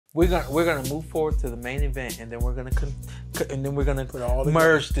we're gonna move forward to the main event, and then we're gonna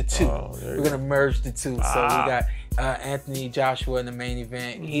merge the two. We're gonna merge the two. So we got Anthony Joshua in the main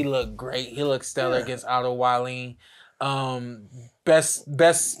event. He looked great. He looked stellar against Otto Wallin. Best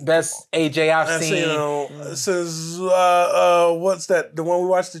AJ I've seen. Since what's that? The one we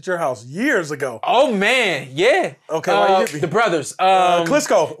watched at your house years ago. Oh man, yeah. Okay, why you hit me? The brothers.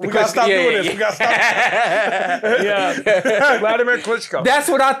 Klitschko. We gotta stop doing this. We gotta stop. Yeah, Vladimir Klitschko. That's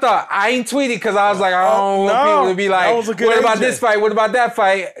what I thought. I ain't tweeted because I was like, I don't want people to be like, what about this fight? What about that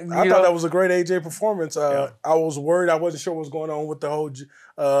fight? I thought that was a great AJ performance. I was worried. I wasn't sure what was going on with the whole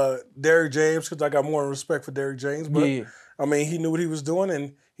Derrick James because I got more respect for Derrick James, but. I mean, he knew what he was doing,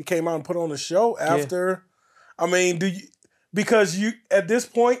 and he came out and put on a show after. Yeah. I mean, because at this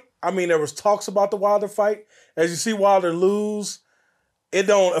point, I mean, there was talks about the Wilder fight. As you see Wilder lose, it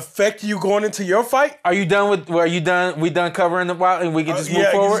don't affect you going into your fight. Are you done with? Are you done? We done covering the Wilder, and we can just move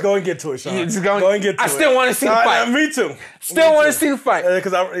forward. Just go and get to it, Shawn. Go and get to it. I still want to see the fight. Me too. Still want to see the fight.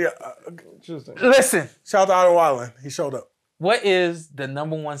 Listen. Shout out to Otto Wallin. He showed up. What is the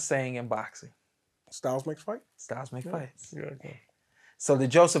 #1 saying in boxing? Styles makes fights. Styles make fights. Yeah, okay. So the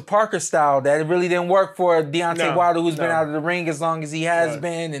Joseph Parker style, that really didn't work for Deontay Wilder, who's been out of the ring as long as he has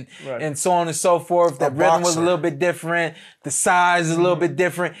been, and so on and so forth. The rhythm was a little bit different. The size is a little bit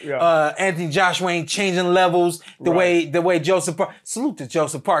different. Yeah. Anthony Joshua ain't changing levels the way Joseph Parker. Salute to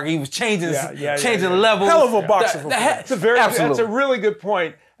Joseph Parker. He was changing levels. Hell of a boxer. That's a really good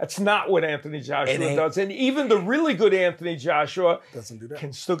point. That's not what Anthony Joshua does. And even the really good Anthony Joshua doesn't do that.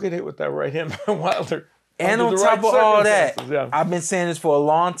 Can still get hit with that right hand by Wilder. And on top of all that, I've been saying this for a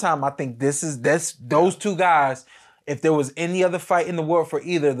long time. I think those two guys, if there was any other fight in the world for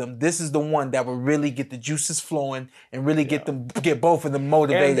either of them, this is the one that would really get the juices flowing and really get both of them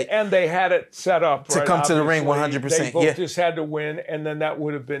motivated. And they had it set up to come to the ring 100%. They both just had to win, and then that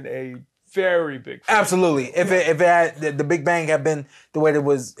would have been a very big fight. Absolutely. If it had the Big Bang had been the way it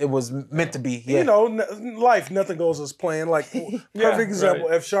was meant to be. Yeah. You know, life, nothing goes as planned. Like perfect example,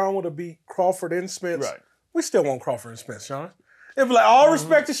 if Shawn would have beat Crawford and Spence, we still want Crawford and Spence, Shawn. It'd be like, all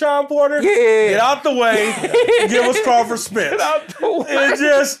respect to Shawn Porter. Yeah. Get out the way. Give us Crawford Spence. Get out the way. And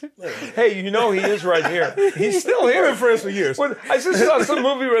just, hey, you know he is right here. He's still here. We've been friends for years. I just saw some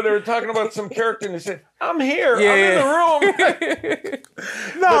movie where they were talking about some character and they said, I'm here. I'm in the room.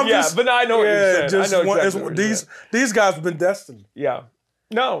 But I know what you're saying. These guys have been destined. Yeah.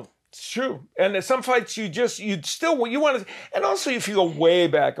 No. It's true. And some fights you want to, and also if you go way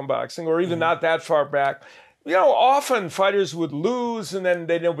back in boxing or even not that far back, you know, often fighters would lose and then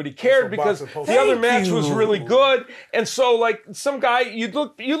nobody cared because the other match was really good. And so like some guy, you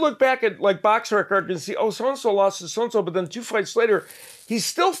look back at like box record and see, oh, so-and-so lost to so-and-so, but then 2 fights later, he's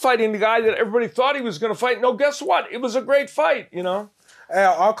still fighting the guy that everybody thought he was going to fight. No, guess what? It was a great fight, you know?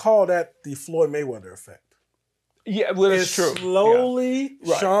 I'll call that the Floyd Mayweather effect. Yeah, well, it's true. Slowly,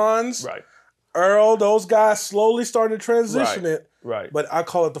 Shawn's, Earl, those guys slowly started to transition it. Right. But I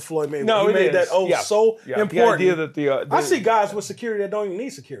call it the Floyd Mayweather. No, he made that so important. The idea that I see guys with security that don't even need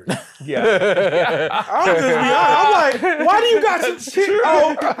security. I'm just be honest. I'm like, why do you got security?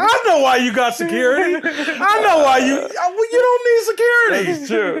 Oh, I know why you got security. I know why you don't need security. That's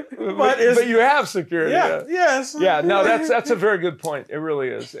true. But you have security. Yeah. Yes. Yeah. No, that's a very good point. It really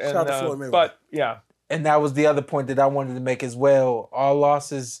is. And, shout out to Floyd Mayweather. But yeah. And that was the other point that I wanted to make as well. All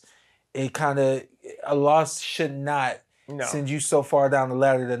losses, a loss should not send you so far down the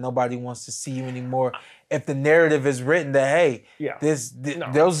ladder that nobody wants to see you anymore. If the narrative is written that, hey,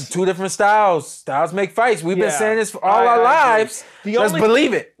 those are 2 different styles. Styles make fights. We've been saying this for all our lives. Let's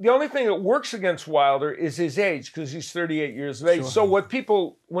believe it. The only thing that works against Wilder is his age because he's 38 years of age. Sure. So what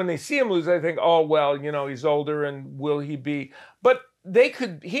people, when they see him lose, they think, oh, well, you know, he's older and will he be? But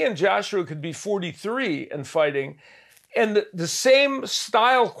he and Joshua could be 43 and fighting. And the same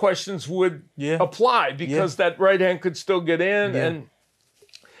style questions would apply because that right hand could still get in. Yeah. And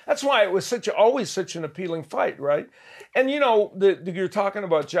that's why it was always such an appealing fight, right? And, you know, you're talking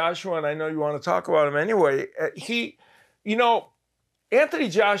about Joshua, and I know you want to talk about him anyway. Anthony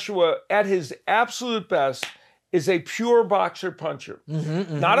Joshua, at his absolute best, is a pure boxer puncher.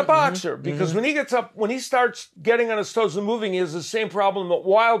 Not a boxer, because when he gets up, when he starts getting on his toes and moving, he has the same problem that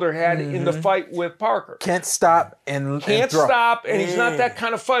Wilder had in the fight with Parker. Can't stop and stop, and he's not that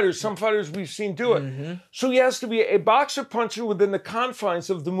kind of fighter. Some fighters we've seen do it. So he has to be a boxer puncher within the confines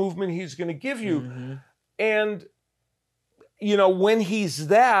of the movement he's going to give you. And, you know, when he's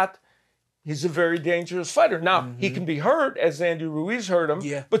that, he's a very dangerous fighter. Now, he can be hurt, as Andy Ruiz hurt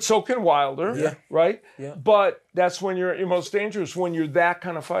him, but so can Wilder, right? Yeah. But that's when you're at your most dangerous, when you're that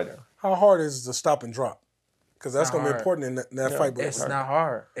kind of fighter. How hard is the stop and drop? Because that's going to be important in that fight. It's not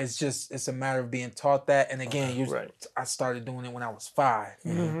hard. It's a matter of being taught that. And again, I started doing it when I was 5.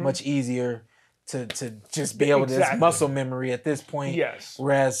 Much easier to just be able to, it's muscle memory at this point. Yes.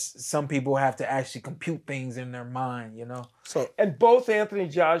 Whereas some people have to actually compute things in their mind, you know? And both Anthony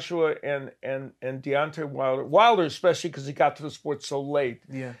Joshua and Deontay Wilder especially because he got to the sport so late.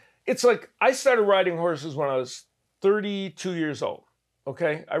 Yeah. It's like I started riding horses when I was 32 years old.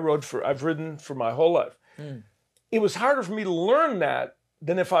 Okay? I've ridden for my whole life. It was harder for me to learn that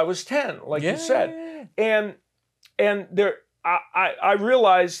than if I was 10, like you said. And there I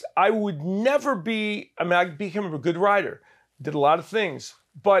realized I would never be, I became a good rider, did a lot of things,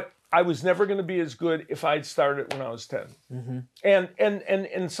 but I was never going to be as good if I'd started when I was 10.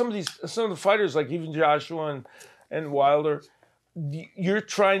 And some of the fighters, like even Joshua and Wilder, you're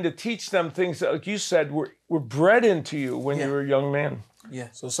trying to teach them things that, like you said, were bred into you when you were a young man. Yeah.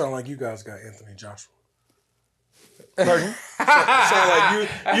 So it sounds like you guys got Anthony Joshua. Pardon? Sound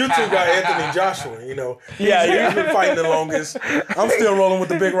like you two got Anthony Joshua, you know. He's been fighting the longest. I'm still rolling with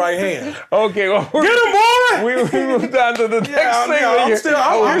the big right hand. Okay, well, get him, boy! We moved on to the next thing.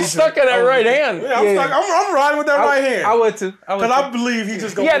 You're stuck in that right hand. Yeah, I'm riding with that right hand. I would too. Because I believe he's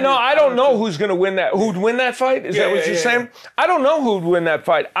just going to I don't know who's going to win that. Who'd win that fight? Is that what you're saying? I don't know who'd win that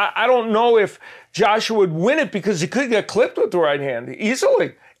fight. I don't know if Joshua would win it because he could get clipped with the right hand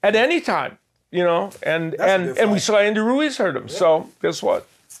easily at any time. You know, and we saw Andy Ruiz hurt him. Yeah. So guess what?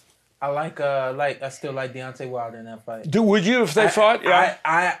 I still like Deontay Wilder in that fight. Would you if they fought?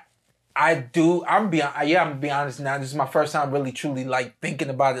 Yeah, I do. I'm gonna be honest now. This is my first time really truly like thinking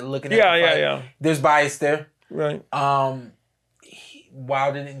about it, looking at the fight. Yeah. There's bias there. Right.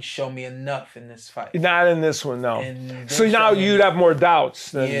 Wilder didn't show me enough in this fight. Not in this one, no. So now you'd have more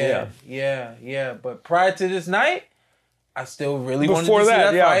doubts. Yeah. But prior to this night, I still really wanted to see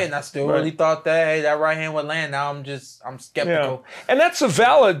that fight, and I still really thought that, hey, that right hand would land. Now I'm skeptical. Yeah. And that's a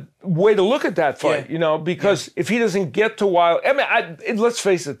valid way to look at that fight, you know, because if he doesn't get to Wilder, I mean, let's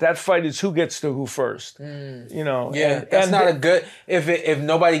face it, that fight is who gets to who first, you know. Yeah, that's not a good, if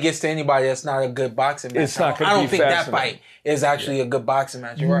nobody gets to anybody, that's not a good boxing match. It's not going to be I don't think that fight is actually a good boxing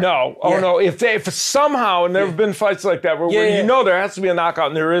match. You're right. No. Oh, no. If somehow, and there have been fights like that where you know there has to be a knockout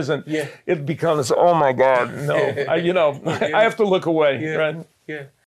and there isn't, it becomes, oh, my God, no. I have to look away, right? Yeah.